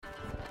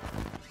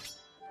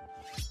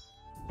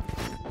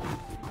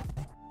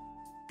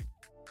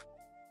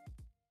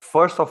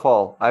first of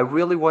all, I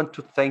really want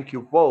to thank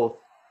you both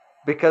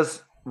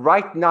because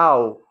right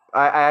now,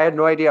 I had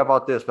no idea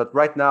about this, but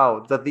right now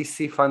the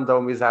DC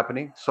fandom is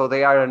happening. So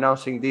they are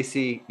announcing DC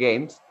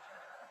games,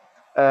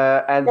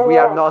 and Oh, we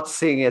are wow. not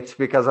seeing it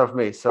because of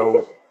me.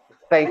 So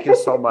thank you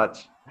so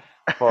much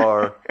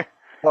for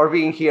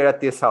being here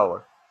at this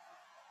hour.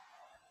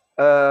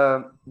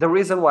 The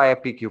reason why I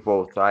pick you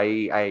both,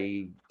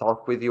 I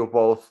talked with you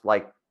both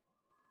like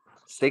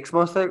 6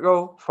 months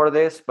ago for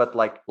this, but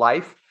like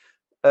live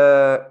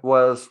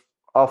was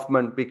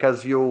often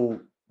because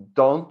you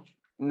don't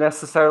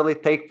necessarily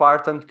take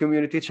part in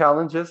community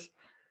challenges,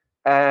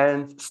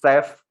 and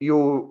Steph,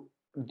 you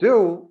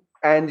do,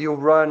 and you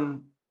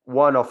run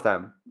one of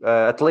them,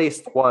 at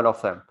least one of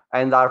them,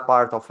 and are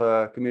part of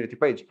a community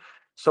page.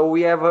 So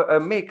we have a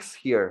mix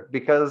here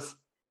because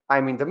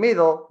I'm in the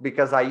middle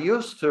because I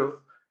used to,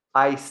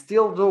 I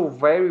still do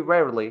very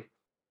rarely,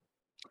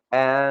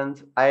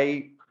 and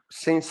I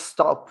since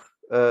stopped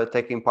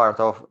taking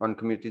part of on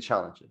community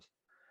challenges.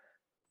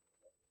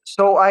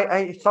 So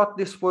I thought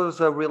this was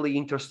a really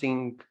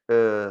interesting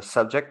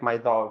subject. My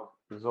dog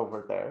is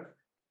over there,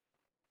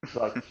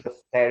 like just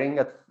staring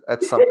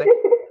at something.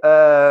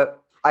 Uh,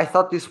 I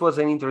thought this was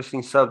an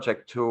interesting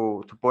subject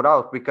to put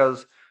out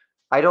because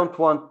I don't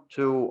want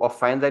to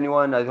offend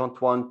anyone. I don't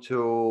want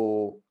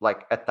to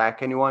like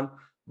attack anyone,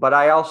 but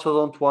I also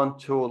don't want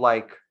to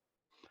like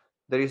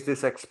there is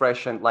this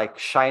expression like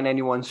shine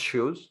anyone's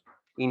shoes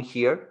in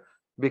here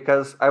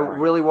because I Right.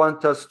 really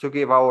want us to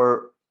give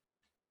our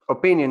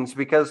opinions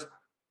because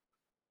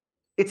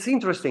it's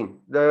interesting.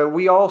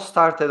 We all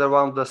started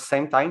around the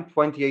same time,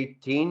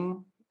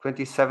 2018,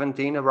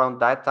 2017, around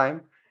that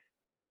time.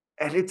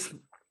 And it's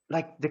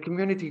like the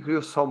community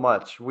grew so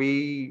much.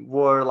 We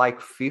were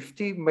like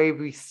 50,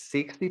 maybe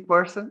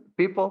 60%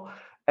 people.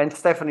 And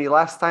Stephanie,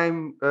 last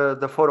time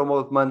the Photo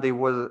Mode Monday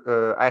was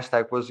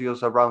hashtag was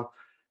used around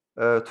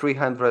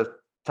 300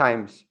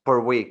 times per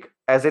week.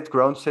 Has it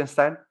grown since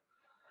then?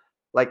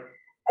 Like,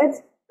 It's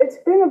it's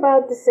been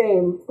about the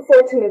same.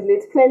 Fortunately,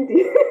 it's plenty.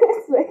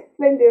 It's like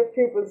plenty of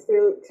people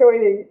still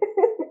joining.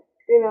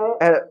 You know.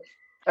 uh,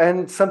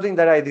 and something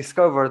that I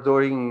discovered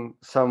during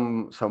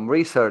some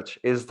research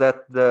is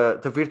that the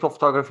virtual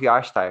photography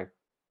hashtag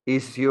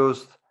is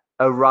used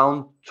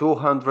around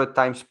 200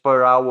 times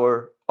per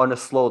hour on a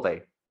slow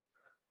day.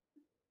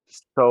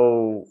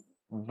 So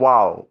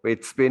wow,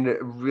 it's been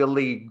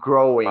really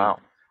growing. Wow.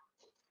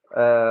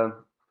 Uh,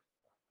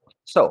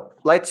 so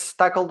let's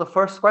tackle the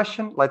first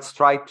question. Let's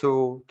try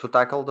to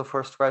tackle the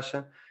first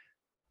question.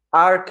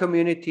 Are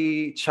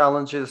community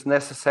challenges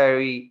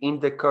necessary in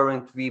the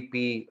current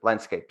VP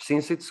landscape?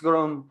 Since it's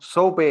grown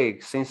so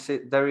big, since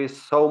there is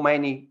so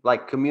many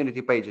like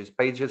community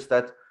pages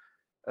that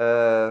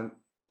uh,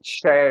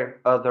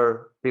 share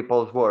other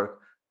people's work,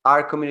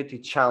 are community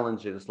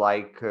challenges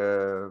like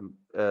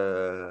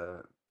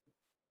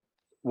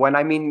when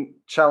I mean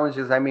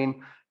challenges, I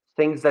mean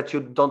things that you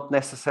don't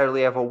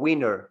necessarily have a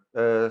winner,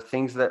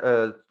 things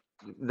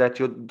that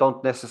you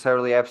don't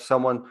necessarily have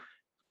someone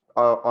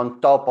on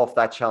top of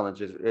that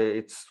challenge.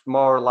 It's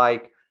more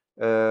like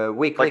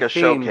weekly Like a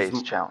themes.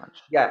 showcase challenge.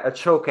 Yeah, a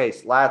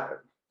showcase.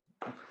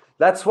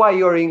 That's why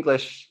you're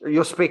English.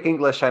 You speak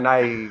English and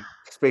I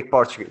speak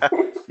Portuguese.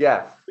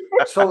 Yeah.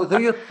 So,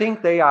 do you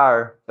think they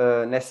are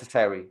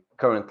necessary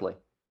currently?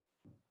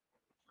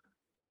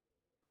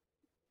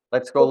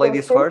 Let's go, Who goes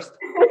ladies first? first.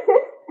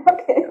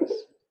 Okay. Yes.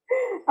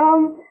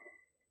 Um,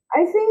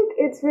 I think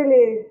it's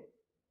really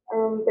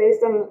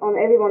based on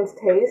everyone's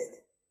taste.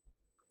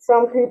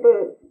 Some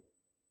people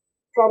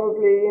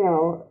probably,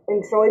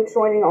 enjoy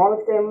joining all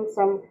of them.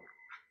 Some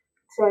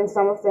join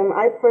some of them.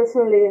 I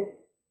personally,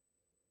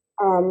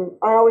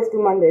 I always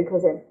do Monday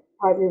because I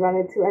partly run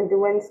it too, and the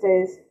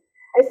Wednesdays.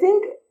 I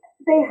think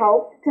they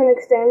help to an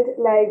extent.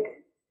 Like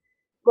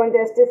when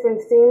there's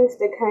different themes,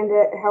 they kind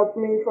of help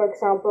me, for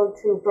example,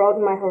 to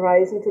broaden my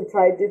horizon to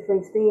try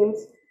different themes.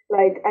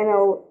 Like I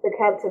know the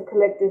Capture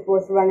Collective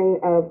was running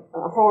a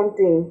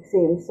haunting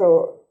theme,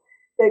 so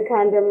they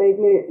kind of made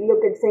me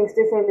look at things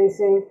differently,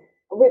 saying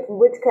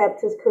which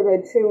captures could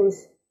I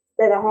choose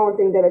that are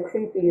haunting, that are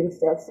creepy and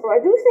stuff. So I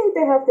do think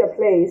they have their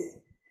place.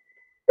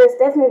 There's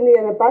definitely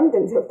an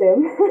abundance of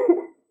them,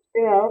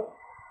 you know.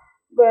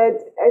 But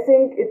I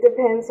think it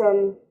depends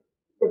on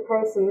the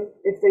person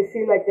if they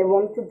feel like they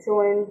want to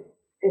join,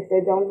 if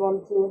they don't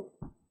want to,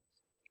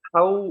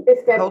 How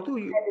if how that do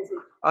you that is it.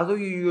 how do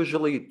you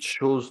usually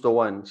choose the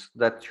ones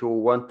that you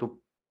want to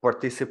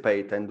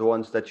participate and the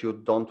ones that you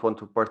don't want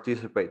to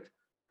participate?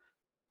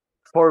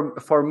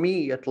 For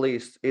me, at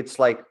least, it's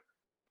like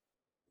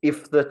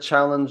if the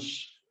challenge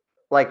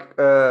like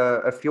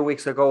a few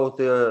weeks ago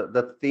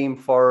the theme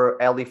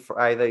for Ellie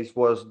Fridays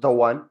was the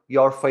one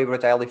your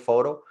favorite Ellie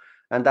photo,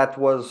 and that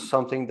was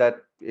something that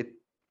it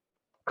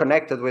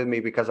connected with me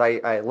because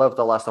I love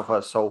The Last of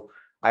Us, so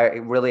I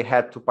really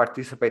had to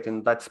participate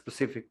in that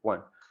specific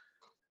one.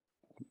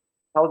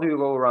 How do you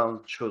go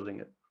around choosing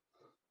it?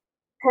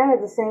 Kind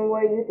of the same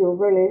way you do,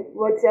 really.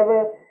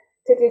 Whichever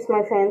tickles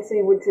my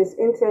fancy, which is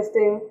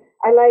interesting.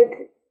 I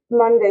like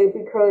Monday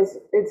because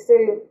it's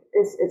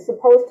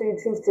supposed to you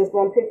choose just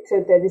one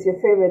picture that is your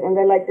favorite, and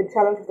I like the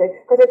challenge of that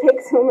because it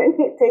takes so many.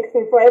 It takes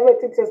me forever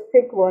to just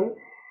pick one,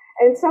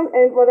 and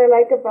what I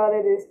like about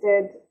it is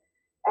that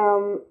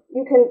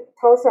you can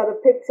toss out a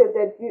picture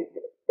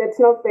that's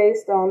not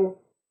based on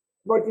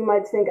what you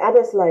might think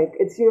others like.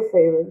 It's your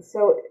favorite,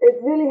 so it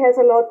really has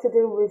a lot to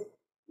do with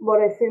what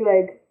I feel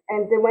like.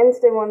 And the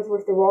Wednesday ones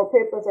with the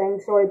wallpapers I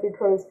enjoy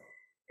because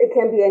it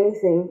can be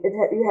anything.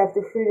 You have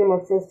the freedom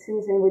of just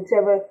choosing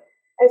whichever.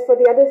 As for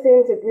the other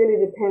things, it really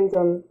depends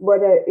on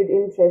whether it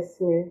interests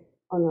me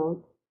or not.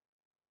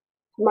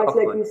 Much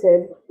like Hoffman, you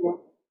said. Yeah.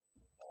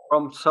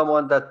 from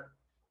someone that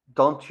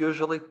don't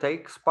usually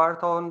takes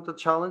part on the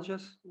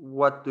challenges,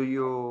 what's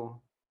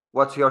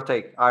your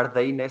take? Are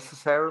they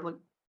necessarily?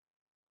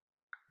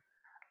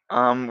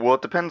 Well,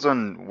 it depends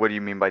on what do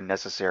you mean by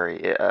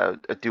necessary.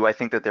 Do I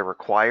think that they're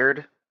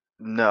required?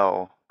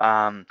 No.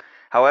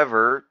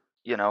 However,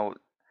 you know,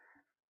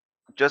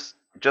 just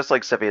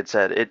like Steffi had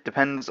said, it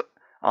depends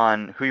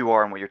on who you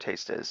are and what your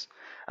taste is.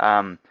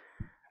 Um,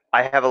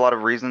 I have a lot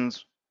of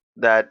reasons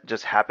that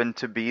just happen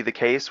to be the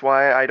case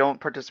why I don't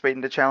participate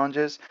in the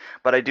challenges,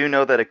 but I do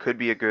know that it could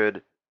be a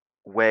good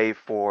way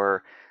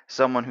for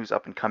someone who's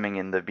up and coming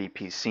in the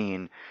VP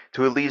scene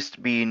to at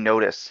least be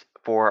noticed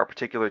for a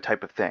particular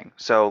type of thing.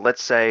 So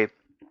let's say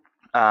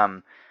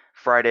um,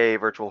 Friday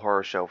Virtual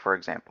Horror Show, for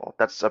example.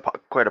 That's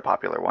quite a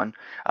popular one.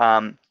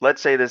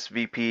 Let's say this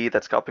VP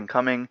that's up and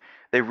coming,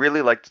 they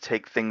really like to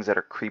take things that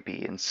are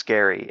creepy and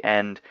scary,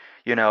 and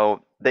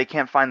they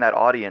can't find that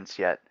audience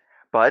yet.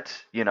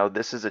 But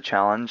this is a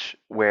challenge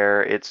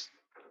where it's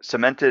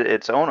cemented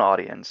its own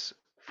audience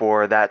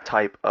for that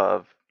type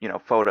of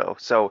photo.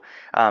 So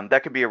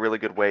that could be a really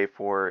good way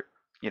for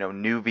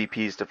new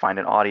VPs to find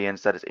an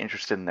audience that is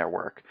interested in their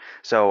work.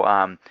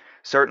 So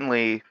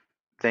certainly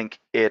think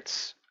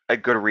it's a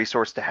good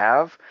resource to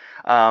have.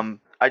 I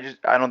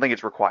don't think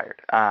it's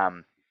required.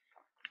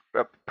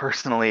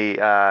 Personally,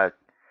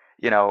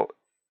 you know,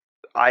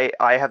 I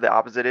have the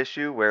opposite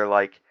issue where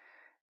like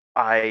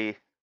I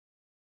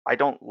I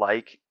don't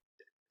like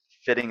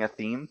fitting a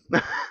theme.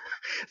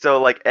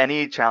 So like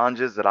any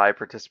challenges that I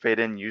participate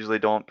in usually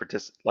don't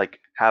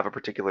have a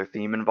particular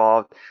theme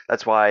involved.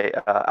 That's why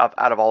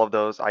out of all of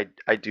those,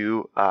 I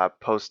do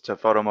post to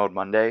Photo Mode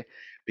Monday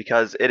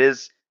because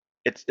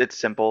it's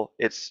simple.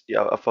 It's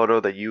a photo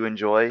that you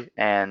enjoy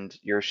and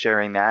you're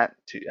sharing that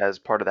as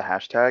part of the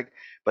hashtag.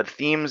 But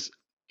themes,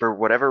 for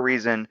whatever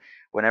reason,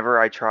 whenever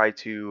I try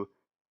to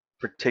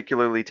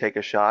particularly take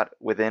a shot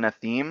within a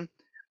theme,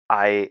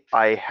 I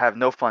have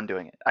no fun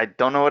doing it. I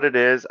don't know what it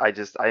is.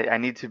 I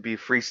need to be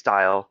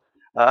freestyle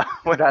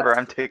whenever That's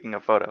I'm taking a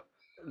photo.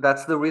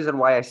 that's the reason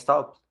why I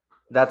stopped.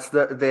 That's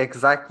the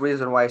exact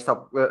reason why I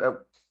stopped.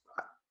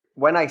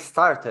 When I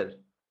started,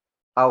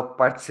 I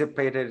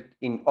participated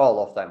in all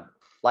of them.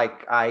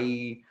 Like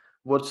I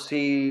would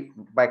see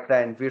back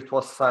then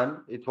Virtual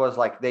Sun. It was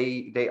like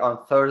they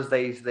on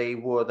Thursdays they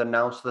would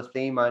announce the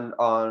theme, and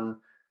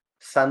on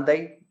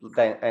Sunday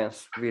then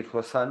as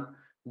Virtual Sun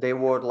they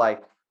would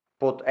like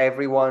put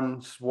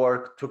everyone's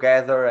work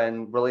together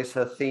and release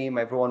a theme.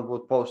 Everyone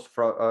would post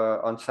from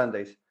on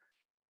Sundays,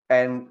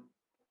 and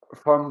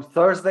from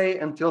Thursday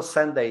until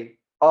Sunday,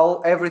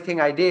 everything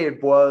I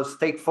did was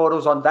take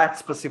photos on that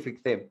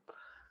specific theme.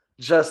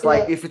 Just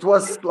like Yeah. if it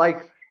was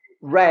like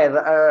red,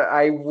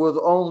 I would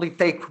only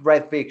take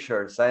red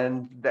pictures,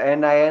 and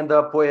I end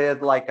up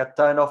with like a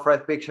ton of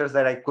red pictures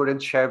that I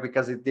couldn't share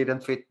because it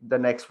didn't fit the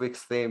next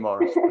week's theme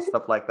or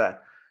stuff like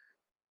that.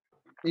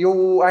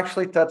 You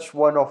actually touched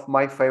one of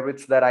my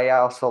favorites that I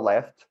also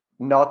left,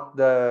 not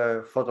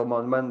the Photo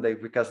Mode Monday,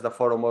 because the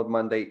Photo Mode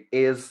Monday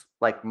is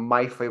like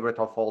my favorite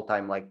of all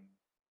time. Like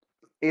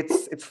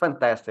it's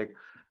fantastic.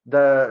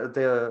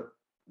 The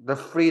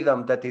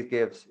freedom that it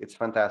gives, it's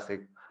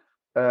fantastic.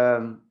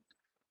 Um,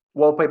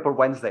 Wallpaper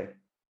Wednesday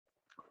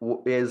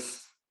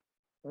is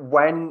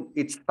when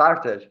it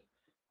started.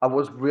 I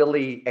was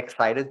really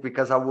excited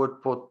because I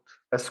would put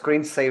a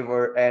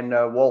screensaver and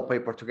a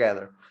wallpaper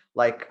together.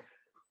 Like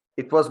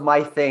it was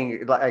my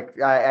thing. Like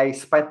I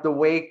spent the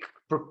week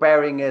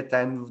preparing it,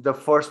 and the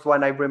first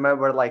one I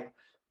remember, like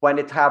when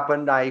it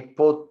happened, I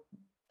put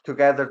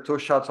together two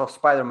shots of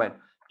Spider-Man.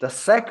 The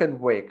second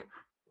week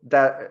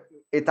that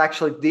it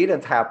actually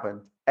didn't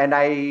happen, and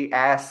I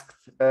asked,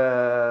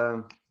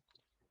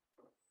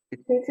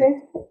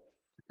 PJ?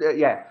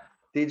 yeah,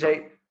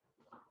 DJ,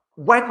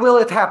 when will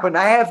it happen?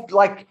 I have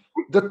like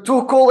the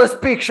two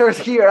coolest pictures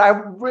here. I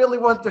really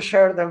want to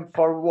share them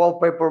for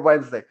Wallpaper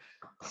Wednesday.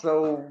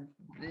 So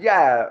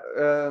yeah,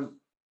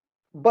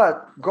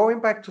 but going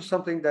back to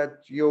something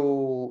that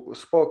you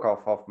spoke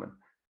of, Hoffman,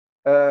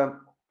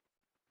 um,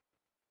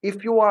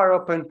 if you are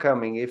up and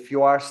coming, if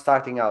you are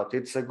starting out,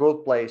 it's a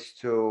good place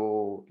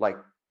to like.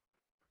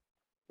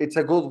 It's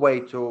a good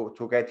way to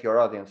get your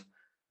audience.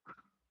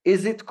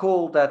 Is it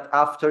cool that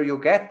after you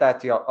get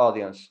that your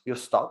audience, you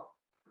stop?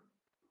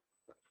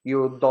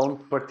 You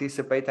don't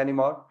participate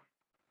anymore?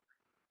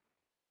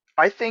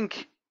 I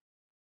think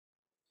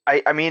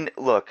I mean,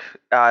 look,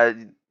 uh,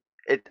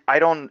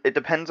 it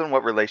depends on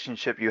what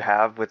relationship you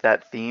have with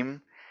that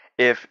theme.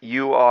 If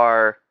you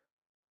are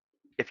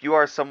if you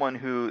are someone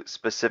who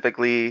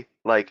specifically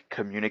like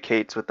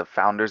communicates with the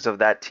founders of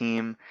that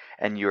team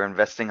and you're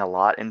investing a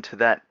lot into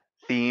that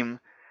theme,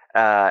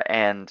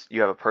 and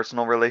you have a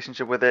personal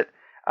relationship with it,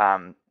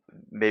 um,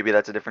 maybe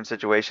that's a different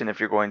situation if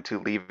you're going to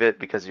leave it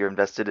because you're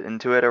invested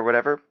into it or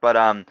whatever.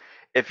 But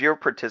if you're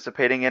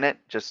participating in it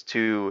just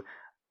to,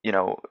 you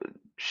know,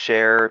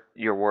 share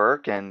your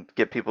work and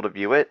get people to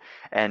view it,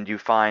 and you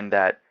find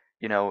that,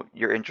 you know,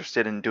 you're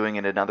interested in doing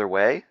it another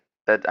way,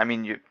 that I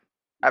mean, you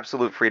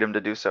absolute freedom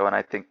to do so, and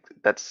I think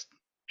that's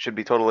should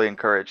be totally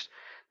encouraged.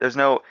 There's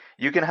no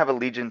You can have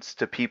allegiance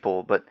to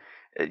people, but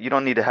you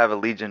don't need to have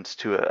allegiance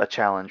to a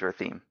challenge or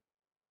theme.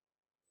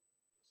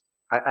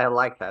 I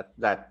like that.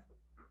 That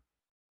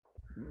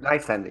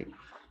nice ending.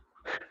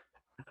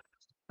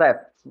 Steph,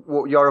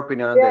 your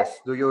opinion on Yeah, this?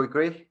 Do you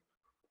agree?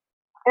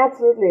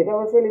 absolutely. That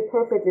was really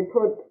perfectly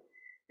put.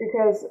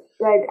 Because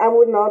like I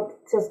would not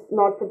just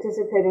not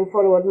participate in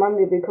Photo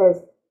Monday because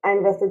I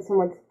invested so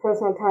much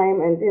personal time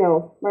and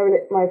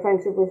my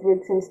friendship with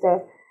Rich and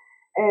stuff.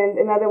 And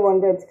another one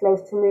that's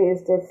close to me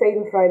is the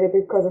Faden Friday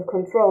because of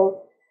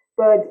Control.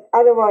 But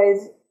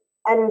otherwise,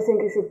 I don't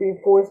think you should be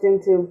forced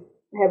into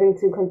having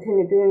to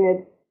continue doing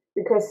it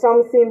because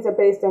some themes are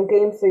based on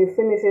games, so you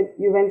finish it,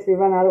 you eventually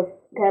run out of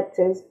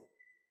captures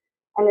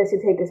unless you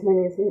take as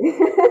many as me.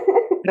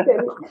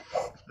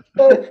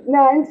 But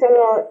no, in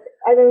general,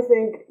 I don't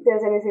think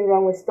there's anything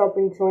wrong with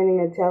stopping joining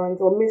a challenge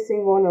or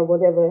missing one or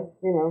whatever.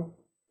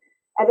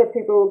 Other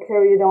people will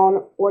carry it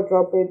on or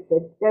drop it,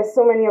 but there's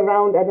so many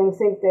around, I don't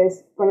think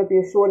there's going to be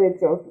a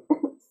shortage of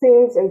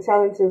themes and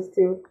challenges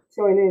to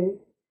join in.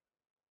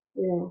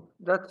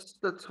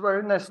 That's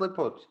very nicely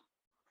put.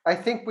 I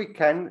think we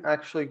can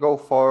actually go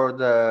for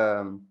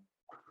the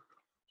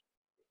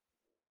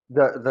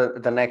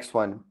next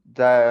one.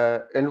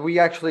 And we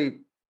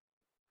actually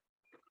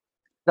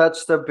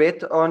touched a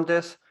bit on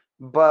this,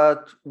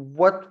 but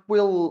what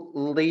will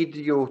lead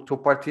you to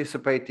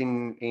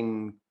participating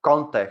in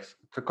contests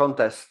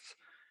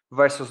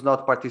versus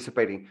not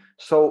participating?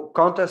 So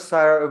contests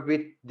are a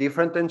bit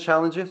different than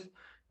challenges.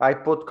 I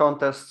put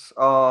contests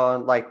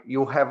on like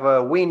you have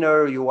a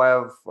winner, you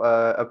have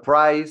a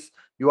prize,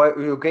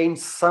 you gain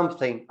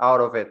something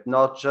out of it,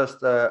 not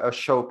just a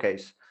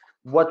showcase.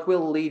 What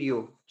will lead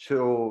you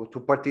to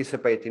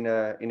participate in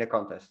a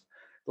contest?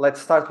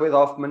 Let's start with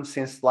Hoffman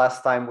since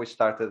last time we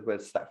started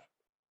with Steph.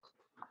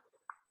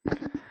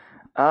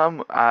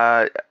 Um,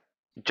 uh,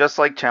 just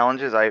like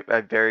challenges, I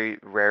very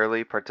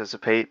rarely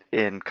participate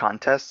in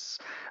contests.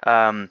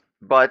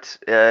 But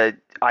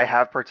I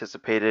have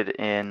participated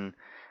in,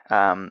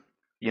 um,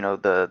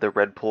 the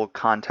Red Bull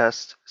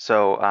contest,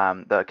 so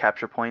the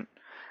capture point.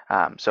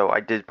 So I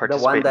did The one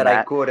participate in that I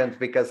that. couldn't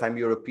because I'm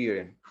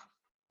European.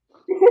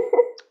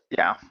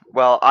 Yeah.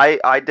 Well,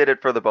 I did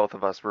it for the both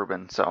of us,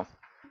 Ruben. So,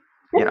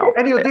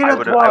 And you I didn't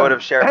would have won.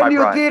 shared my And you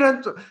pride.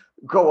 didn't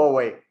go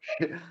away.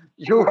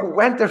 You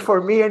went there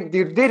for me and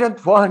you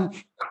didn't won.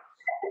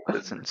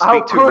 Listen, How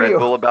speak to could Red you?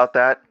 Bull about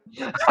that.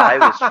 I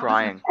was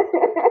trying.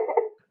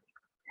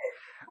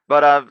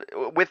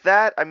 But with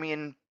that, I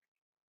mean,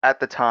 at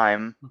the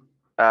time,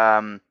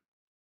 um,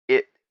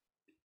 it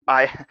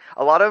I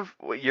a lot of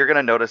you're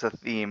gonna notice a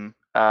theme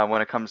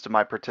when it comes to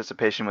my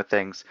participation with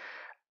things.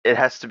 It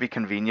has to be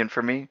convenient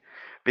for me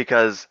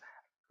because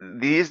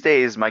these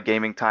days my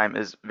gaming time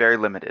is very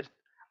limited.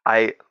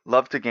 I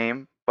love to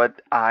game,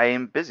 but I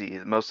am busy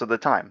most of the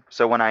time.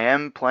 So when I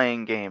am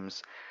playing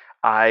games,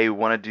 I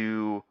want to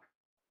do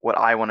what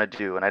I want to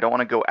do, and I don't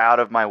want to go out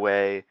of my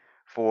way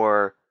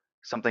for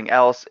something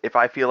else. If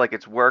I feel like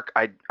it's work,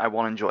 I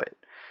won't enjoy it.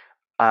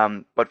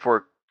 But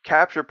for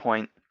Capture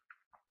Point,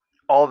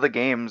 all the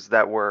games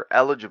that were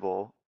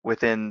eligible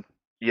within,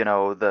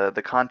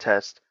 the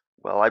contest,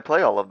 well, I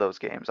play all of those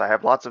games. I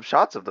have lots of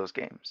shots of those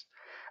games.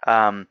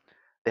 Um,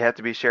 they have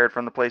to be shared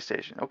from the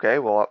PlayStation. Okay,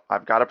 well,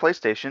 I've got a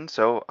PlayStation,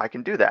 so I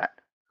can do that.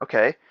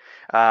 Okay.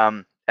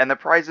 And the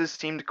prizes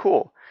seemed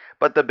cool.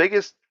 But the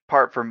biggest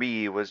part for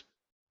me was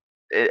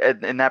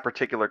in that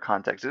particular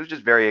context, it was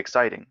just very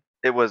exciting.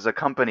 It was a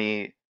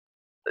company,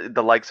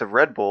 the likes of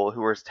Red Bull,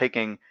 who was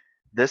taking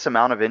this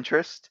amount of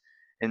interest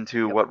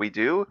into Yep. what we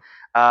do.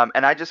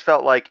 And I just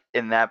felt like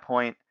in that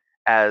point,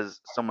 as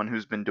someone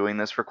who's been doing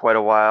this for quite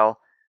a while,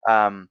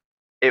 um,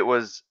 it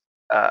was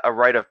a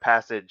rite of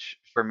passage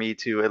for me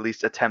to at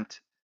least attempt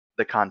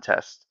the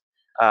contest.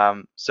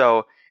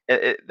 So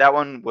that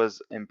one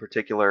was in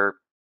particular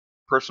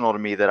personal to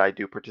me, that I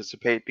do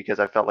participate because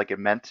I felt like it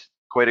meant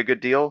quite a good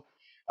deal.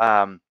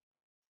 Um,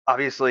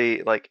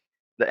 Obviously, like,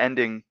 the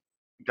ending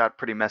got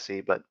pretty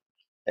messy, but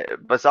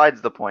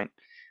besides the point,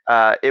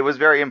 it was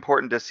very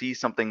important to see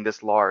something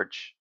this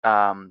large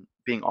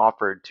being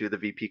offered to the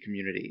VP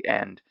community,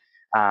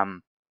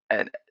 um,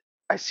 and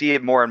I see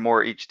it more and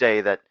more each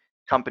day that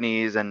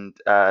companies and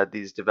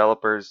these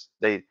developers,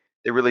 they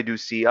really do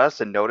see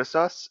us and notice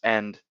us,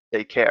 and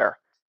they care,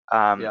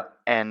 Yeah.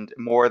 and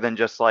more than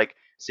just like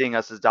seeing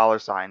us as dollar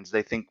signs,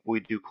 they think we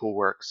do cool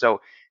work.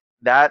 So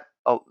that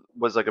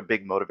was like a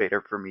big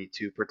motivator for me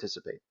to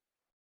participate.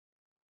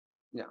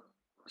 Yeah.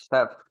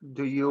 Steph,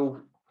 do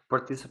you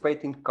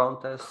participate in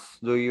contests?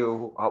 Do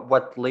you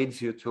what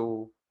leads you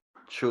to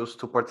choose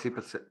to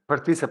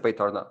participate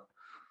or not?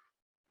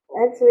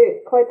 Actually,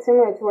 quite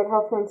similar to what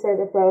Hoffman said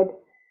about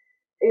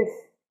if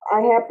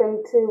I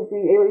happen to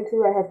be able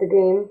to, I have the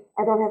game.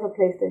 I don't have a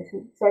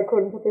PlayStation, so I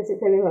couldn't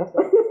participate in last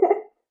one.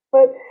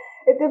 But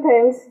it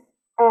depends.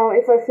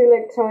 If I feel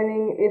like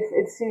joining, if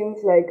it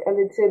seems like a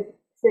legit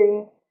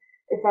thing,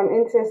 if I'm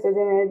interested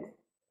in it,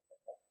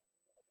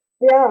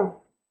 yeah,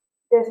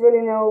 there's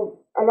really no.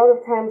 A lot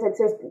of times I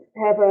just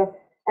have a.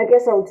 I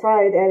guess I'll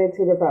try it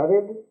attitude about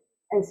it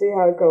and see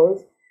how it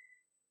goes,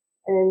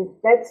 and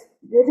that's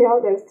really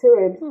all there's to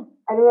it. Hmm.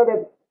 I don't know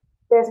that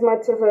there's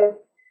much of a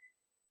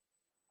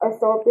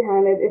thought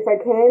behind it. If I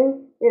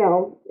can,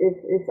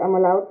 if I'm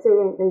allowed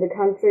to in the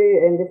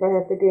country and if I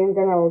have the game,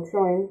 then I will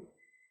join.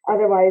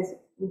 Otherwise,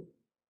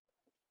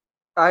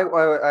 I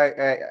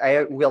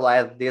will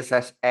add this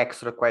as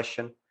extra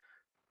question,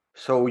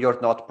 so you're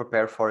not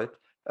prepared for it.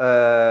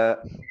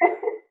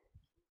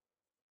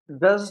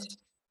 Does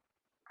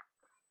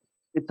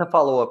It's a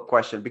follow-up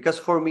question because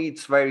for me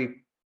it's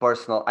very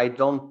personal. I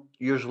don't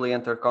usually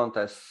enter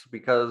contests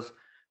because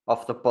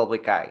of the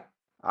public eye.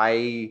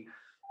 I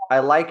I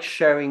like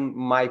sharing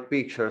my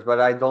pictures, but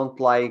I don't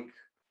like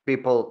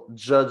people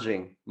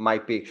judging my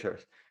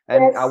pictures.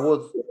 And I yes,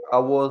 would I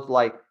would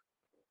like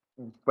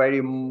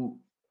very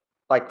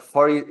like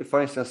for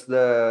instance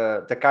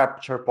the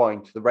capture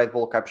point, the Red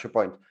Bull capture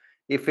point.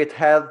 If it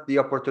had the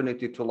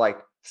opportunity to like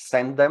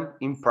send them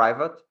in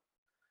private,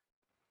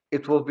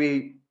 it will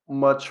be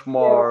much yeah,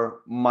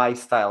 more my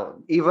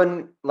style.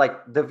 Even like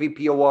the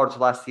VP Awards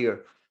last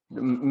year,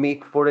 me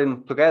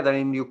putting together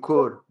and you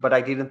could, but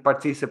I didn't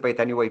participate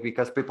anyway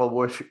because people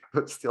would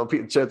still be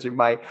judging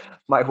my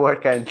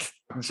work and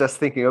just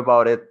thinking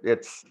about it,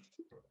 it's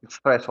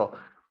stressful.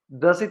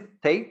 Does it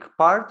take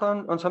part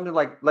on something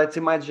like, let's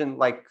imagine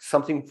like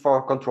something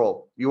for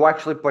control? You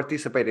actually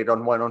participated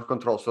on one on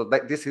control, so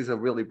that this is a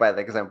really bad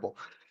example.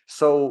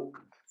 So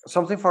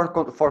something for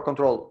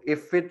control,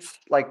 if it's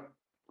like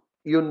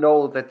you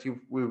know that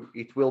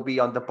it will be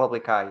on the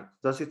public eye,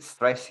 does it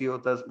stress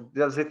you?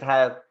 Does it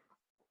have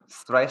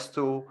stress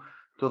to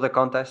the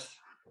contest?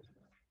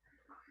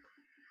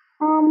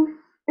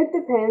 it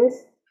depends,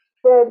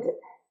 but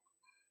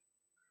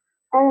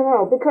I don't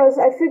know because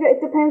I figure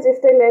it depends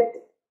if they let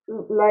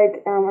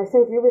like I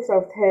think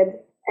Ubisoft had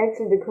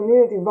actually the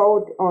community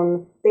vote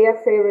on their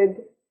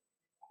favorite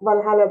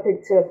Valhalla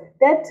picture.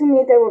 That to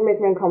me that would make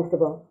me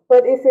uncomfortable.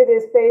 But if it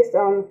is based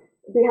on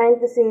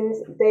behind the scenes,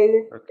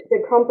 Okay.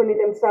 the company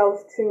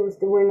themselves choose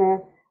the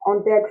winner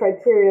on their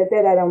criteria,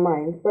 that I don't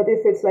mind. But if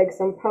it's like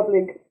some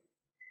public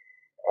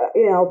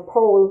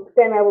poll,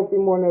 then I would be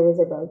more nervous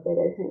about that,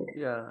 I think.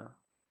 Yeah,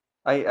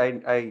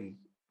 I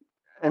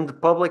and the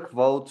public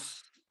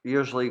votes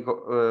usually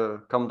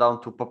come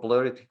down to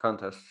popularity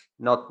contests,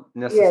 not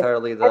Yes.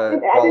 necessarily I, the I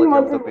didn't quality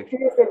want of to the picture.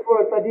 use that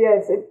word, but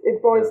yes, it Yeah.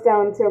 boils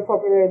down to a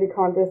popularity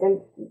contest,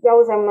 and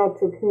those I'm not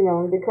too keen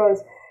on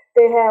because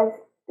they have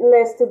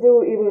less to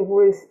do even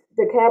with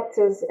the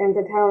captures and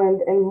the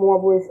talent and more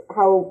with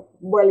how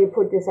well you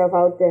put yourself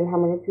out there and how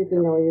many people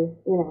Yeah. know you.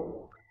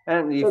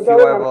 And So if you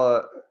those have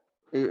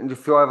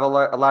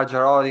are, a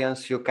larger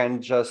audience, you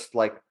can just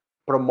like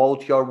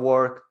promote your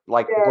work,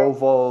 like yeah, go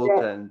vote,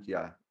 yeah. and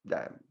yeah,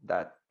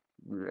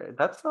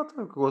 that's not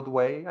a good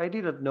way. I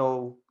didn't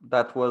know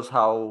that was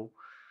how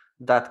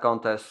that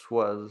contest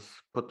was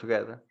put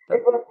together.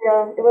 It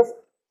was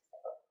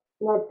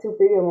not too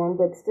big a one,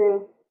 but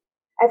still,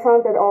 I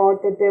found that odd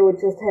that they would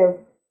just have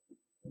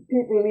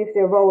people leave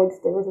their votes.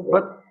 That was a bit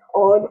But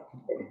odd.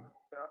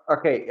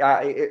 okay,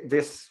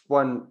 this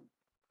one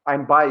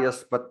I'm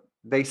biased, but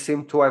they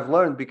seem to have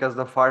learned because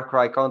the Far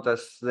Cry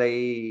contests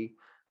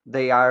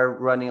they are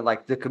running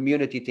like the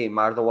community team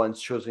are the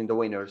ones choosing the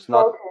winners,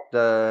 not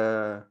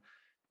Okay.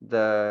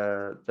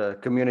 the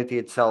community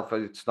itself.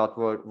 It's not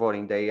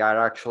voting. They are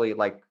actually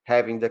like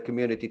having the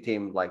community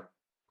team, like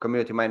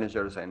community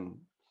managers and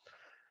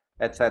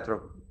etc.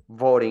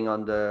 voting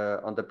on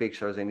the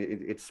pictures, and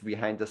it's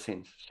behind the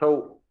scenes.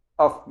 So,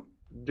 of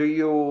do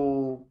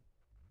you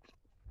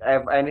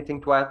have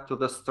anything to add to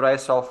the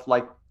stress of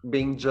like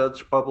being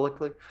judged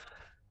publicly?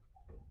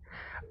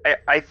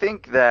 I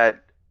think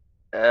that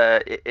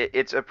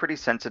it's a pretty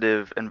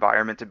sensitive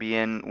environment to be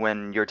in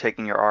when you're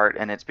taking your art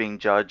and it's being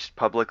judged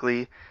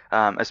publicly,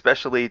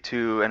 especially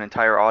to an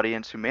entire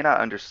audience who may not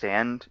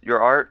understand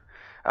your art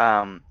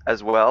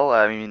as well.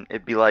 I mean,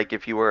 it'd be like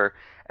if you were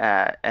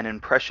an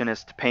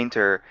impressionist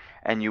painter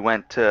and you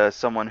went to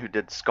someone who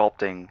did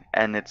sculpting,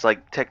 and it's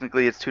like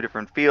technically it's two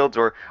different fields,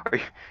 or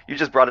you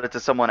just brought it to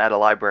someone at a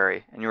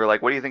library and you were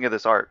like, "What do you think of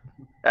this art?"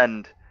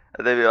 And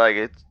they'd be like,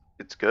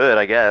 it's good,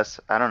 I guess.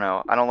 I don't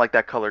know. I don't like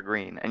that color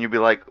green. And you'd be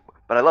like,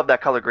 but I love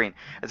that color green.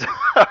 And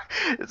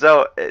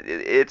so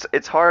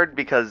it's hard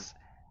because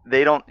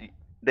they don't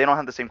they don't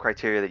have the same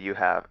criteria that you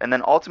have. And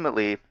then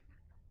ultimately,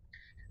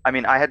 I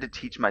mean, I had to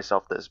teach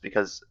myself this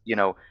because,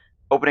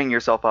 opening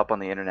yourself up on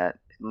the internet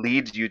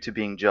leads you to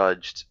being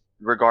judged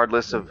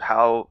regardless of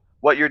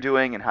what you're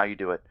doing and how you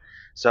do it.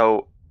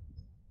 So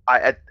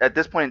at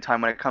this point in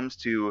time, when it comes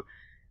to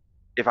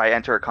if I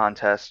enter a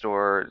contest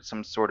or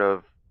some sort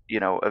of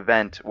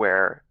event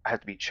where I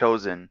have to be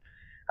chosen,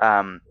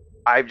 um,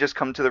 I've just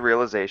come to the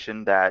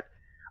realization that,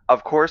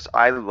 of course,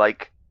 I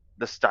like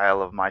the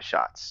style of my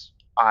shots.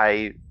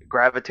 I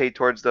gravitate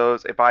towards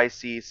those. If I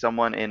see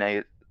someone in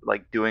a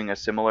like doing a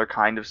similar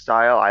kind of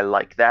style, I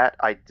like that.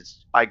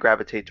 I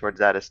gravitate towards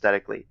that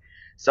aesthetically.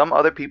 Some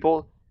other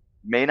people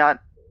may not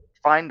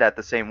find that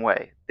the same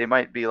way. They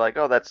might be like,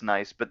 "Oh, that's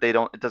nice," but they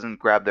don't. It doesn't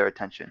grab their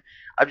attention.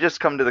 I've just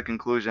come to the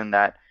conclusion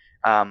that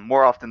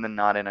more often than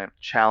not, in a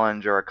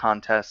challenge or a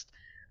contest,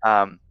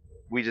 um,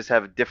 we just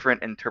have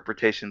different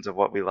interpretations of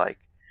what we like.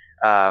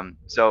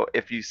 So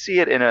if you see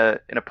it in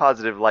a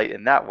positive light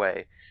in that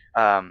way,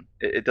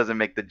 it doesn't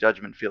make the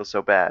judgment feel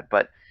so bad.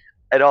 But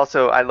it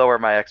also I lower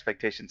my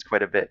expectations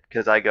quite a bit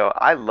because I go,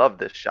 I love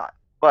this shot,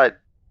 but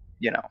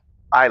you know,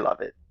 I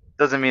love it.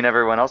 Doesn't mean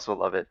everyone else will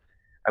love it.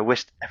 I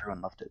wish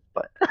everyone loved it,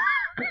 but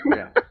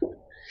Yeah.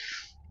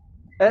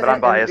 And, but I'm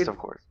and biased, of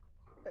course.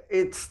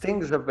 it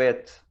stings a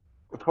bit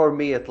for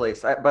me at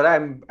least. But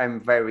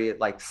I'm very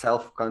like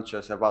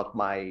self-conscious about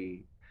my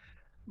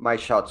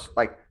shots.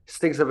 Like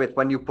stings a bit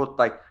when you put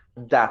like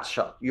that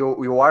shot.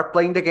 You are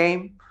playing the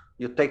game,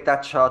 you take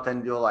that shot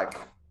and you're like,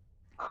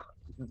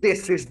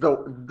 this is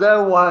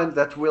the one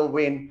that will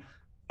win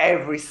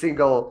every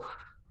single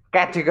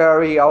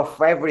category of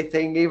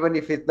everything, even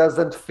if it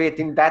doesn't fit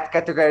in that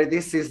category.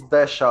 This is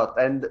the shot,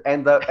 and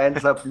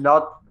ends up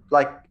not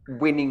like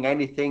winning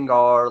anything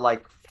or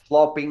like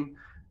flopping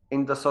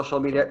in the social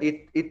media.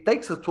 It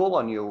takes a toll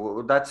on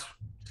you. That's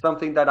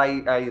something that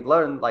I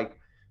learned, like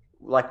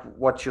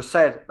what you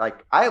said.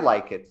 Like I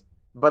like it,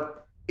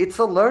 but it's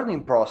a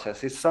learning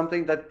process. It's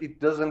something that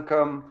it doesn't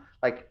come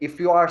like if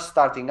you are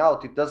starting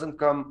out, it doesn't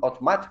come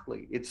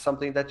automatically. It's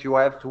something that you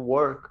have to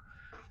work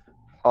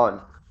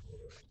on.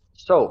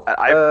 So,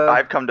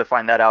 I've come to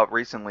find that out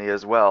recently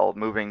as well.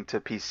 Moving to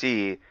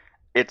PC,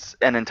 it's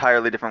an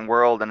entirely different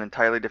world, an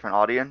entirely different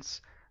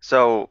audience.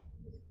 So,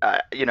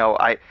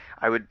 I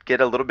would get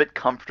a little bit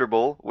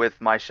comfortable with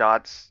my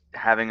shots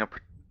having a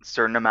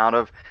certain amount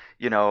of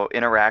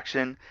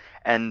interaction,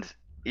 and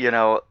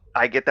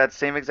I get that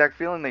same exact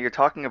feeling that you're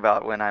talking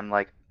about when I'm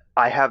like,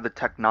 I have the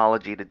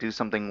technology to do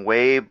something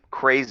way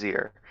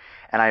crazier,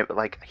 and I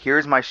like,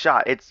 here's my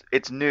shot.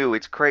 It's new.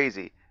 It's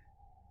crazy.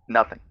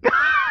 Nothing.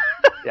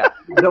 yeah,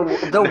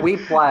 the No,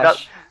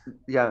 whiplash,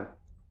 yeah,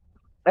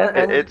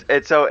 and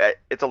it's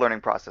a learning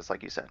process,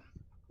 like you said,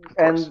 of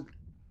course.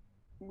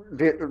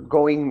 and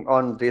going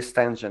on this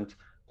tangent,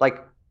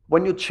 like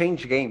when you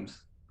change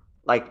games,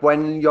 like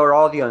when your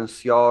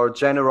audience, your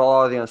general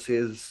audience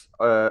is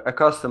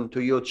accustomed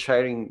to you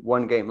sharing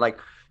one game, like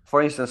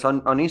for instance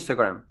on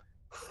Instagram,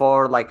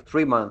 for like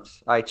 3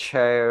 months I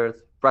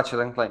shared Ratchet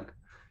and Clank,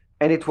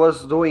 and it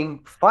was doing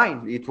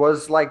fine. It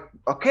was like,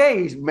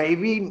 okay,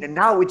 maybe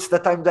now it's the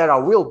time that I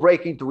will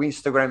break into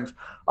Instagram's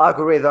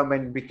algorithm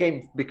and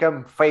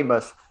become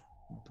famous.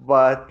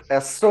 But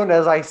as soon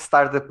as I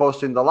started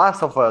posting The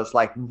Last of Us,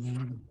 like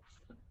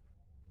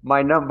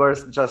my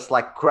numbers just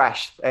like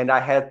crashed, and I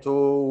had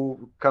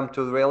to come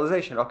to the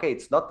realization, okay,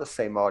 it's not the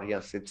same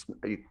audience.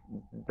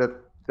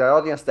 The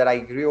audience that I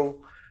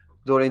grew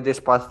during this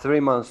past 3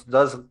 months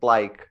doesn't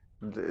like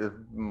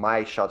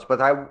my shots,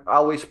 but I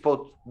always put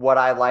what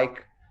I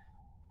like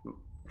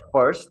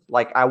first.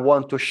 Like I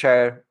want to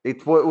share.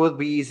 Would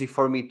be easy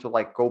for me to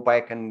like go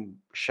back and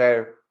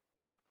share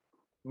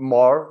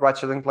more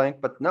Ratchet and Clank,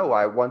 but no,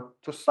 I want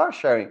to start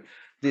sharing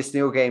this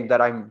new game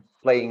that I'm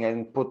playing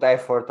and put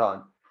effort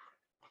on.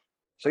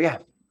 So yeah,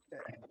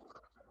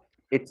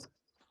 it's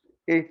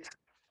it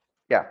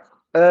yeah.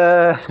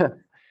 Uh,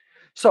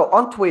 so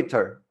on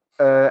Twitter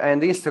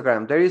and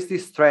Instagram, there is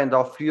this trend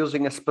of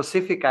using a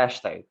specific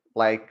hashtag.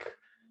 Like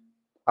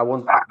I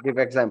won't give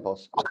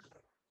examples.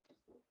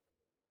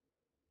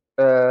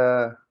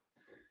 Uh,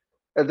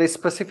 this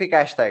specific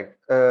hashtag,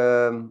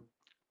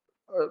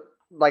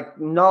 like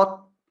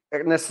not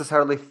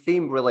necessarily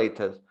theme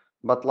related,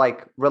 but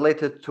like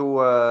related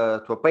to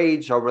a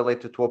page or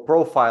related to a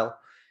profile,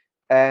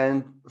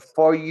 and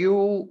for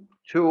you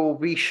to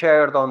be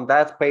shared on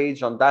that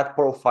page on that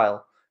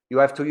profile, you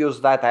have to use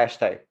that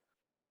hashtag.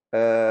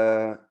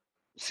 Uh,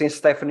 since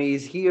Stephanie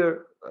is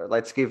here,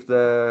 let's give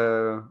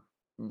the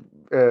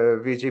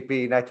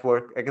VGP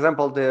network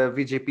example, the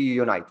VGP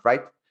Unite,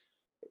 right?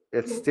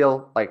 It's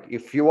still like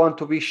if you want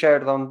to be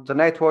shared on the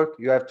network,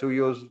 you have to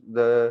use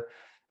the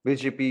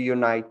VGP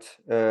Unite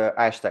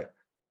hashtag.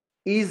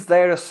 Is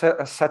there a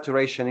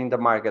saturation in the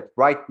market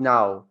right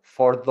now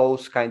for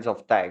those kinds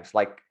of tags?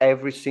 Like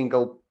every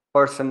single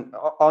person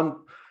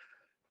on,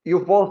 you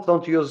both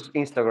don't use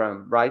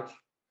Instagram, right?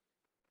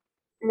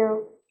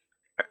 No.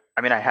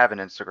 I mean, I have an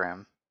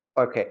Instagram.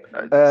 Okay.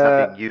 It's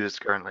not being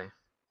used currently.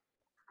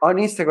 On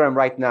Instagram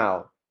right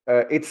now,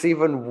 it's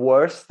even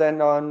worse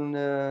than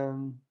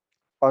on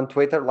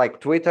Twitter. Like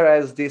Twitter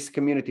has these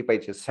community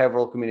pages,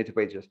 several community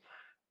pages.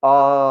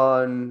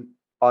 On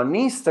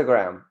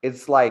Instagram,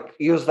 it's like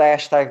use the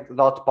hashtag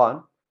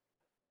 #pun,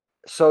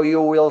 so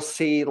you will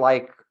see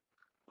like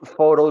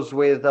photos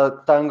with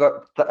a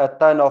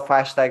ton of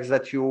hashtags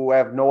that you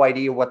have no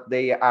idea what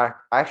they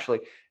are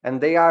actually,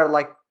 and they are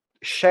like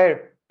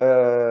share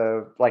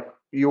like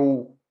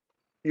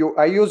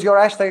I use your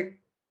hashtag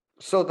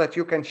so that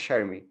you can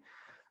share me.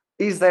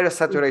 Is there a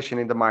saturation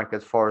in the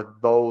market for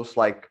those,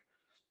 like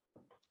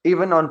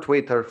even on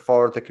Twitter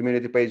for the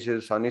community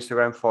pages, on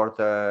Instagram for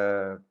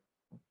the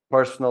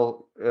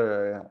personal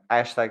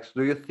hashtags?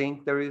 Do you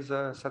think there is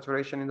a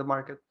saturation in the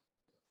market?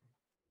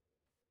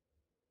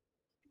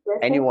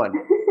 Anyone,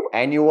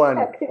 anyone,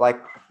 Okay. like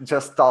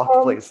just talk,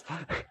 Um, please.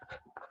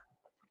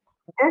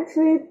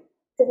 Actually,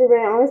 to be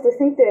very honest, I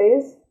think there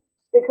is,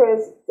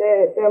 because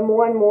there are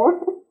more and more,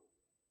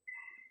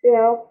 you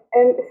know.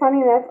 And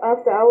funny enough,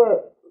 after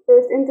our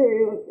first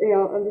interview, you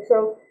know, on the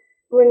show,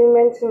 when you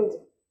mentioned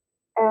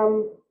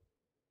um,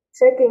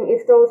 checking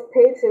if those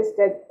pages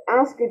that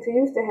ask you to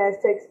use the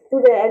hashtags,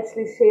 do they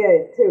actually share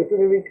it too? Do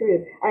they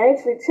retweet it? I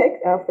actually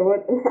checked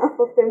afterward, and half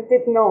of them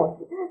did not.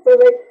 So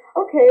like,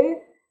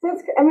 okay, so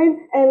it's, I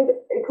mean, and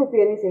it could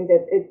be anything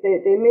that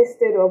they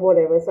missed it or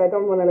whatever. So I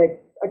don't want to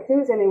like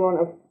accuse anyone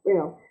of, you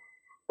know.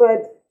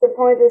 But the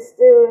point is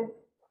still,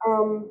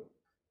 um,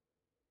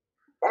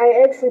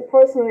 I actually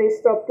personally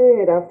stopped doing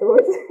it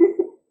afterwards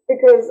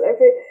because I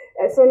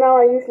feel, so now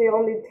I usually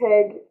only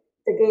tag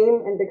the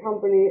game and the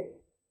company.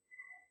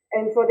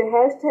 And for the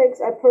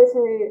hashtags, I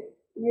personally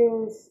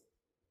use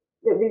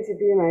the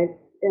VTB Unite.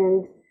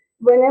 And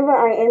whenever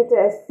I enter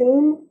a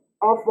theme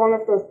of one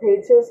of those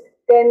pages,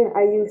 then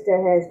I use their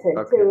hashtag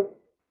Okay. too.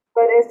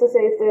 But as to say,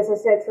 if there's a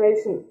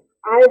saturation,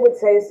 I would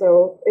say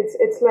so.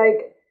 It's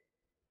like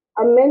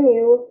a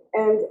menu,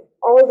 and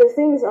all the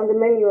things on the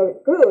menu are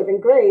good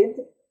and great,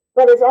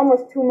 but it's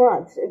almost too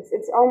much.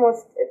 It's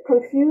almost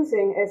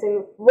confusing, as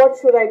in what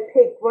should I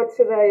pick, what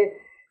should I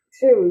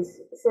choose.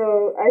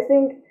 So I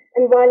think,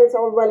 and while it's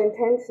all well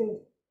intentioned,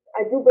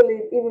 I do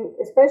believe even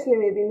especially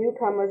maybe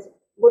newcomers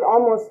would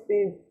almost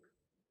be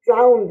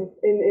drowned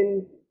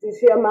in the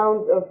sheer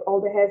amount of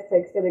all the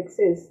hashtags that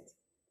exist.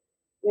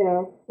 You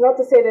know, not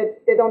to say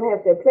that they don't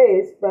have their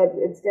place, but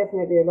it's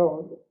definitely a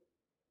lot.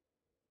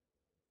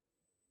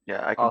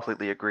 Yeah, I Oh,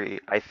 completely agree.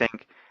 I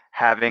think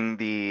having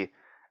the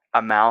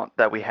amount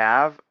that we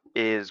have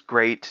is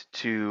great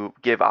to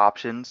give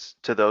options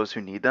to those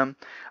who need them.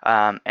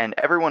 And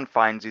everyone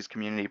finds these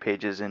community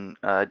pages in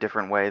a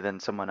different way than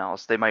someone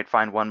else. They might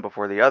find one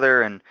before the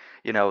other, and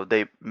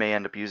they may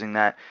end up using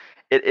that.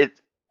 It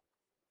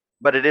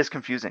but it is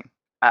confusing.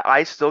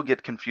 I still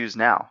get confused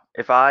now.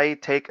 If I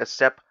take a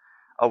step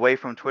away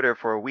from Twitter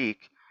for a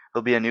week,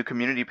 there'll be a new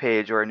community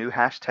page or a new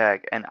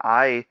hashtag, and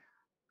I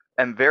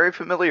am very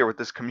familiar with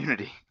this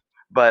community,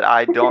 but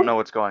I don't know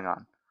what's going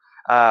on.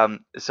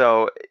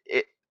 So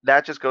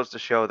that just goes to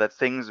show that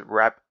things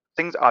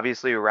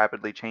obviously are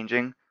rapidly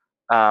changing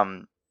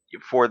um,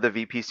 for the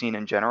VP scene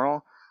in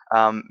general.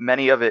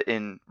 Many of it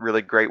in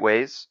really great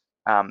ways.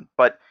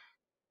 But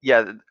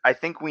yeah, I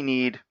think we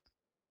need,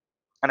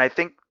 and I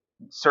think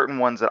certain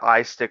ones that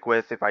I stick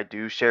with if I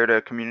do share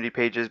to community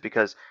pages,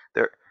 because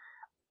they're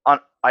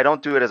I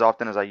don't do it as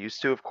often as I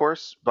used to, of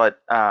course, but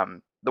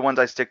the ones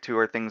I stick to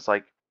are things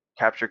like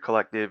Capture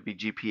Collective,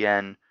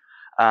 VGPN,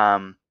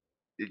 um,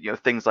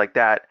 things like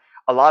that.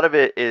 A lot of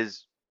it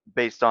is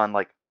based on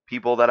like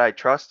people that I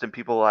trust and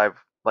people I've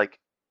like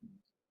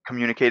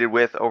communicated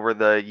with over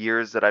the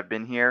years that I've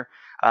been here.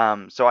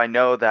 So I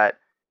know that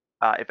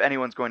if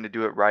anyone's going to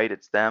do it right,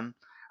 it's them.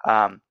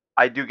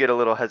 I do get a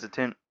little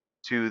hesitant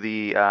to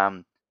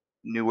the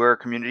newer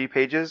community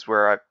pages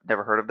where I've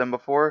never heard of them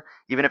before,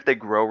 even if they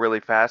grow really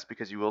fast,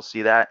 because you will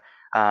see that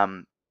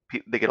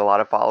they get a lot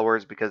of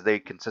followers because they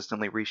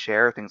consistently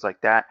reshare things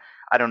like that.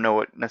 I don't know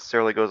what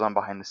necessarily goes on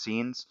behind the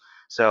scenes,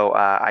 so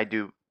I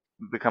do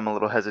become a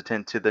little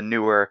hesitant to the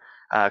newer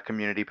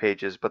community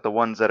pages, but the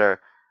ones that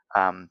are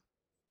um,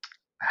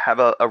 have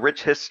a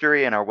rich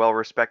history and are well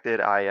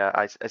respected,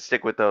 I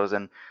stick with those.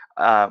 And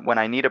when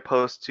I need a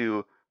post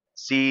to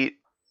see,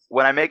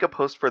 when I make a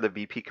post for the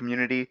VP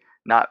community,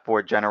 not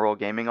for general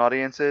gaming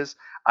audiences,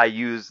 I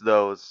use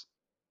those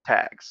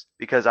tags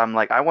because I'm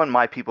like, I want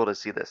my people to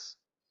see this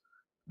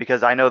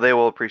because I know they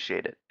will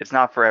appreciate it. It's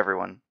not for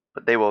everyone,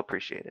 but they will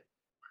appreciate it.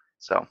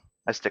 So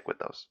I stick with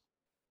those.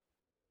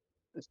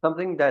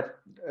 something that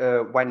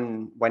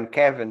when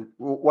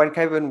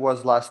Kevin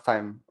was last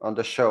time on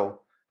the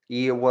show,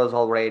 he was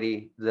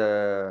already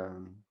the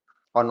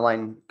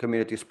online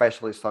community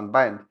specialist on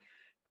Band,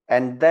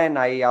 and then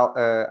I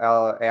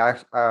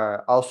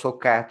also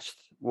catched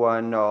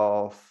one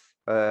of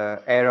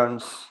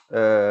Aaron's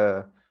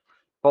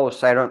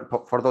posts. Aaron,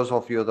 for those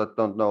of you that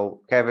don't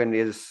know, Kevin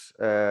is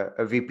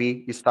a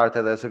VP. He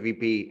started as a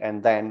VP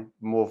and then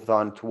moved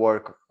on to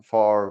work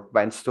for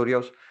Band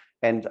Studios.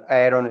 And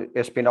Aaron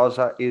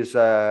Espinosa is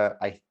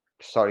I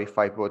sorry if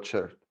I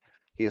butchered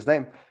his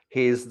name.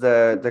 He's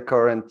the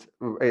current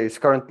is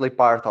currently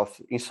part of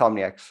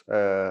Insomniac's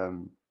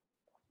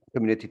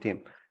community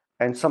team.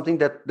 And something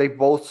that they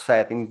both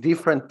said in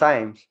different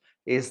times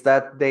is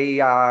that they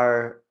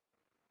are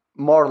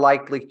more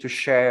likely to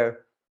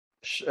share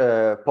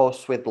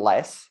posts with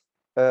less.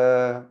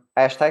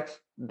 hashtags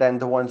than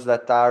the ones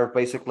that are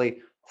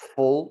basically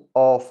full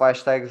of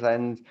hashtags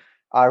and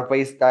are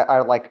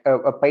like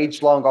a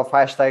page long of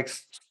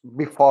hashtags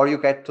before you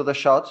get to the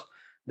shots.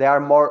 They are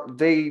more.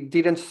 They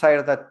didn't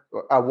say that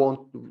I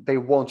won't. They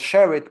won't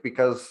share it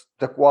because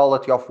the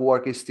quality of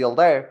work is still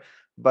there,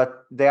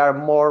 but they are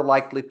more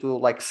likely to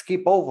like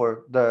skip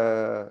over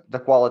the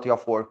quality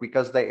of work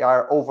because they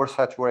are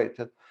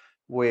oversaturated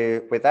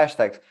with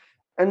hashtags.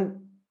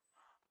 And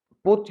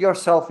put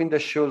yourself in the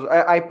shoes.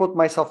 I put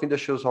myself in the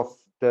shoes of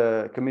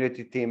the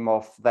community team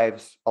of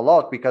devs a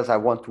lot because I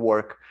want to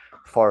work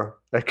for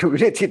the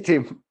community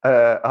team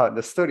on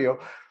the studio.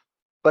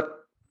 But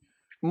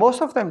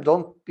most of them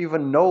don't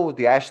even know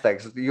the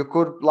hashtags. You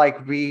could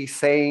like be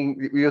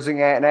saying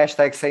using an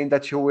hashtag saying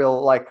that you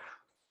will like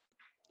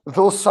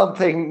do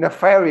something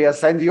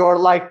nefarious, and you're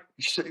like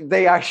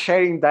they are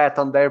sharing that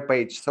on their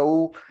page.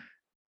 So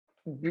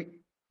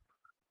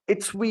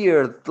it's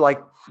weird,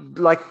 like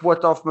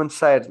what Hoffman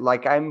said.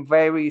 Like I'm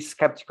very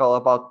skeptical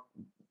about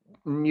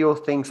new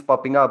things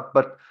popping up,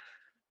 but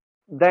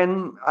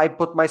then I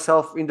put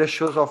myself in the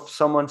shoes of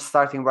someone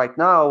starting right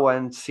now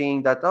and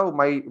seeing that, oh,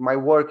 my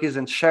work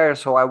isn't shared,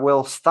 so I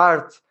will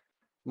start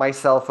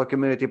myself a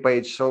community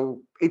page.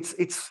 So it's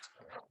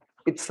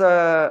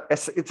a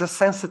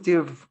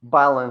sensitive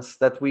balance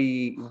that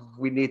we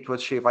need to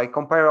achieve. I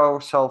compare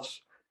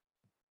ourselves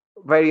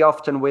very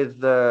often with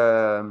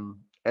the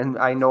and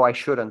I know I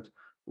shouldn't,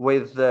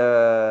 with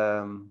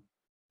the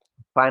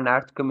fine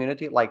art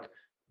community, like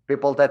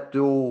people that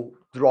do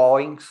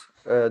drawings,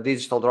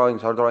 digital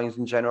drawings or drawings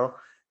in general.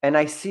 And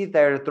I see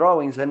their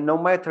drawings, and no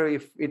matter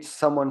if it's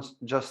someone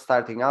just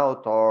starting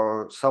out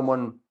or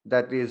someone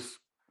that is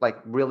like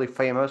really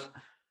famous,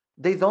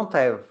 they don't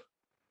have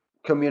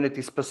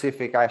community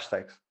specific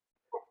hashtags.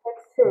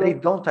 That's They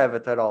true. don't have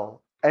it at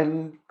all.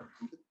 And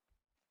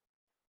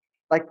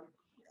like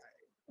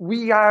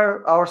we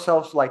are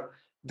ourselves, like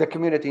the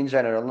community in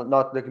general,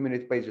 not the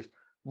community pages,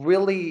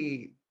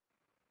 really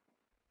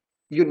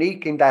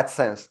unique in that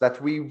sense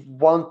that we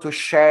want to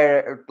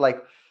share,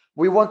 like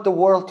we want the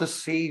world to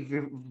see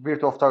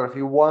virtual photography.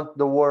 We want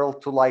the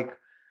world to like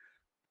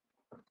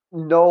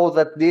know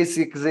that this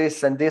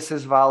exists and this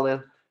is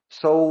valid.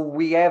 So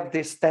we have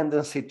this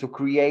tendency to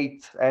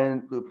create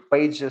and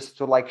pages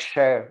to like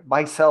share.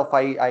 Myself,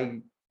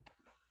 I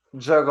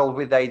juggled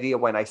with the idea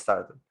when I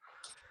started.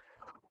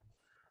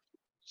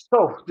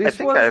 So I this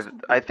think was,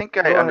 I go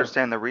ahead.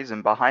 understand the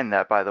reason behind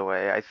that, by the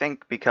way. I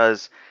think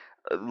because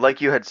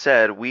like you had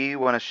said, we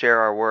want to share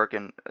our work,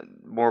 and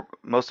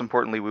most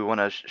importantly, we want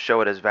to show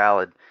it as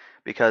valid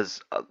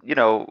because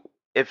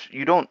if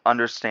you don't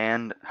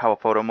understand how a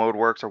photo mode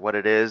works or what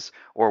it is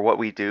or what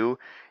we do,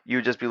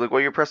 you just be like, well,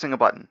 you're pressing a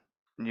button.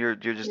 You're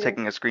just Yeah.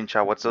 taking a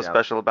screenshot. What's so Yeah.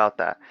 special about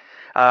that?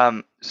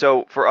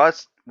 So for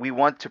us, we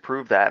want to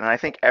prove that, and I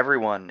think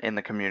everyone in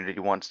the community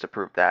wants to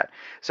prove that.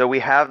 So we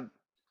have,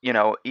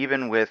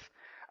 even with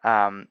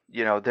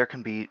there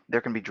can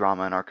be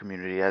drama in our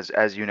community,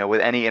 as you know,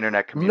 with any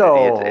internet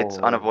community, it's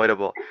No.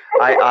 unavoidable.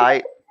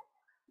 I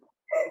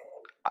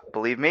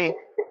believe me,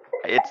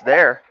 it's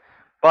there.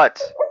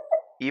 But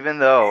even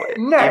though it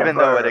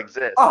Never.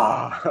 exists,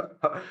 Ah,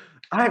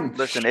 I'm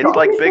listen, it's This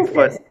like shocked. is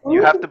Bigfoot. just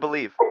You have true. to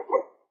believe.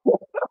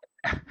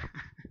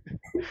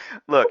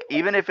 Look,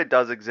 even if it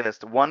does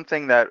exist, one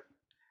thing that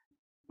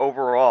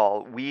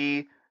overall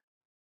we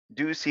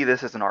do see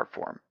this as an art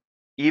form.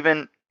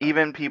 Even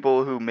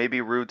people who may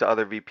be rude to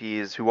other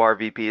VPs who are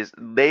VPs,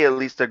 they at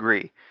least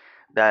agree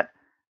that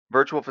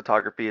virtual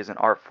photography is an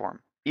art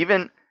form.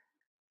 Even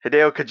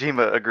Hideo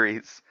Kojima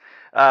agrees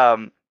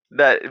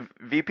that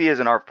VP is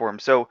an art form.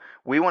 So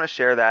we want to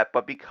share that,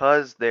 but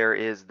because there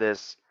is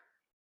this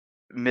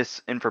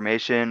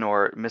misinformation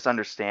or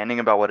misunderstanding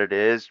about what it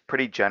is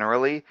pretty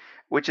generally,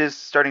 which is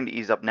starting to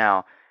ease up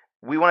now,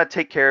 we want to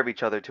take care of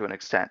each other to an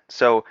extent.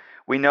 So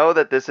we know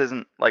that this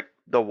isn't like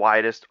the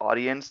widest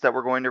audience that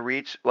we're going to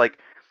reach. Like,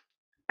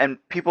 and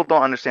people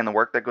don't understand the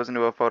work that goes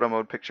into a photo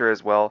mode picture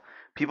as well.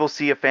 People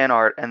see a fan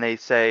art and they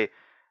say,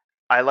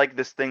 I like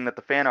this thing that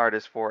the fan art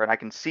is for, and I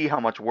can see how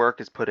much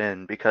work is put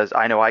in because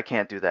I know I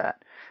can't do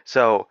that.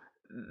 So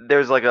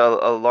there's like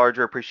a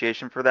larger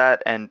appreciation for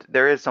that, and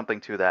there is something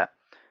to that.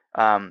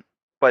 Um,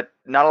 but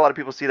not a lot of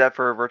people see that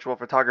for virtual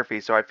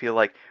photography, so I feel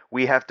like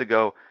we have to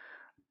go,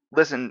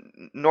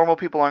 listen, normal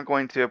people aren't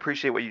going to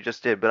appreciate what you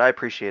just did, but I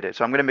appreciate it.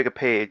 So I'm going to make a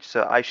page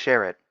so I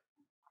share it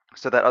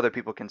so that other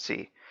people can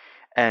see.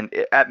 And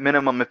at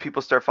minimum, if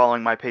people start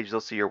following my page,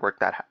 they'll see your work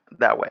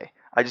that way.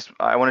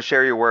 I want to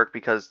share your work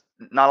because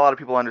not a lot of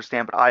people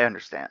understand, but I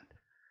understand.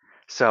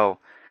 So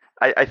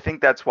I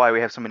think that's why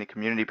we have so many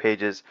community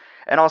pages.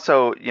 And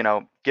also,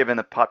 given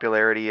the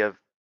popularity of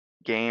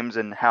games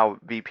and how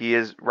VP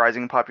is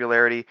rising in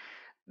popularity,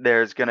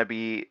 there's going to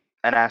be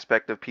an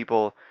aspect of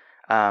people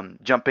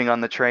jumping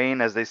on the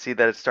train as they see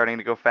that it's starting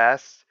to go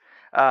fast.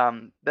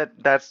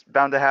 That's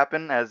bound to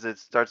happen as it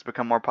starts to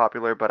become more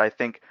popular. But I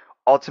think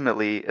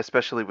ultimately,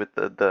 especially with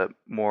the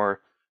more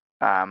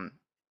um,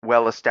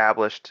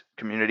 well-established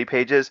community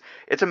pages,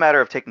 it's a matter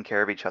of taking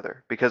care of each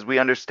other because we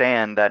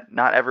understand that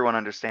not everyone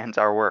understands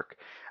our work.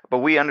 but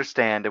we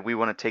understand and we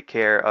want to take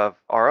care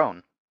of our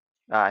own.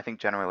 I think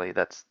generally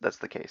that's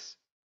the case.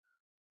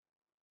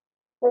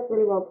 That's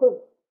really well put.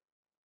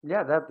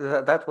 Yeah,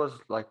 that was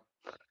like,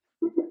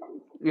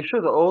 you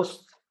should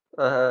host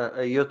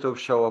a YouTube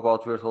show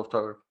about Virtual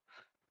Turf.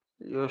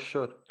 You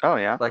should. Oh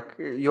yeah. Like,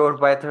 you're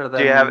better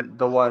Do you have than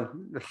the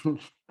one,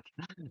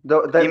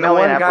 the email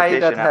me an one guy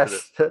that application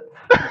after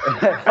has.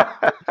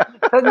 this?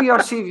 Send me your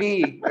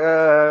CV.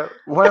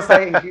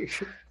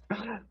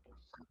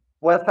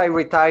 Once I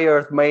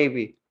retired,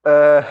 maybe.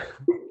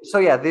 So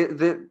yeah,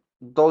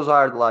 those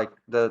are like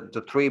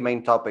the three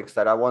main topics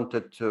that I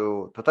wanted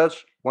to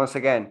touch. Once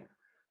again,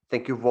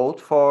 thank you both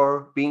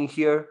for being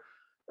here.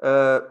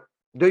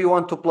 Do you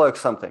want to plug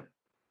something?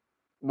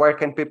 Where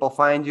can people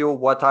find you?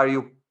 What are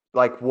you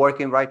like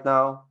working right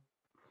now?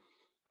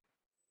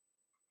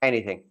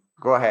 Anything.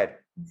 Go ahead.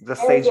 The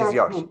stage is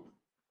yours.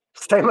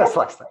 Same as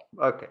last time.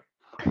 Okay.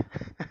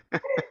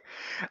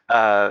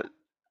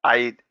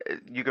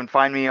 You can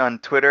find me on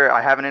Twitter.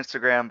 I have an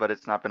Instagram, but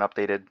it's not been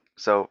updated,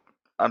 so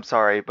I'm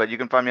sorry. But you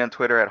can find me on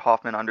Twitter at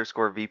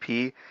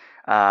Hoffman_VP.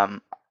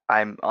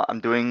 I'm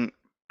doing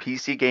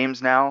PC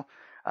games now,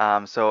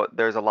 so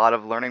there's a lot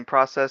of learning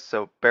process.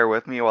 So bear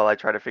with me while I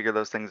try to figure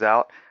those things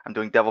out. I'm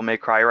doing Devil May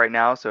Cry right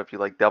now, so if you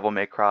like Devil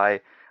May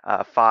Cry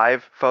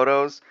 5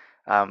 photos,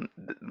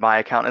 my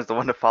account is the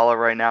one to follow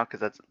right now because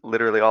that's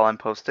literally all I'm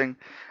posting.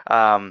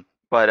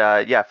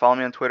 But yeah, follow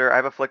me on Twitter. I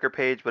have a Flickr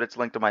page, but it's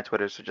linked to my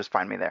Twitter, so just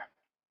find me there.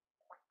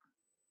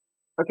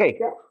 Okay.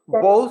 Yeah,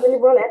 that's Both. really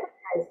well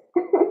advertised.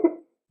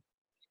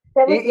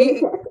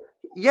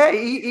 Yeah,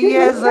 he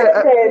has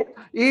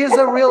he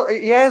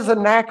has a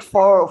knack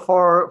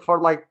for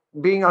like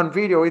being on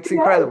video. It's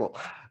incredible.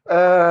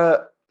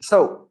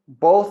 So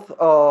both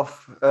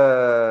of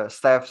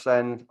Steph's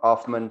and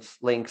Hoffman's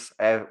links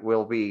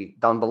will be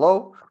down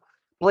below.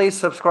 Please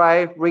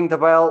subscribe, ring the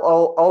bell,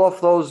 all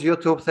of those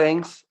YouTube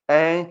things,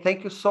 and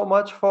thank you so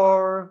much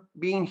for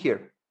being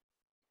here.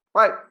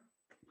 Bye.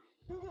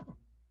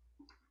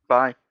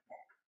 Bye.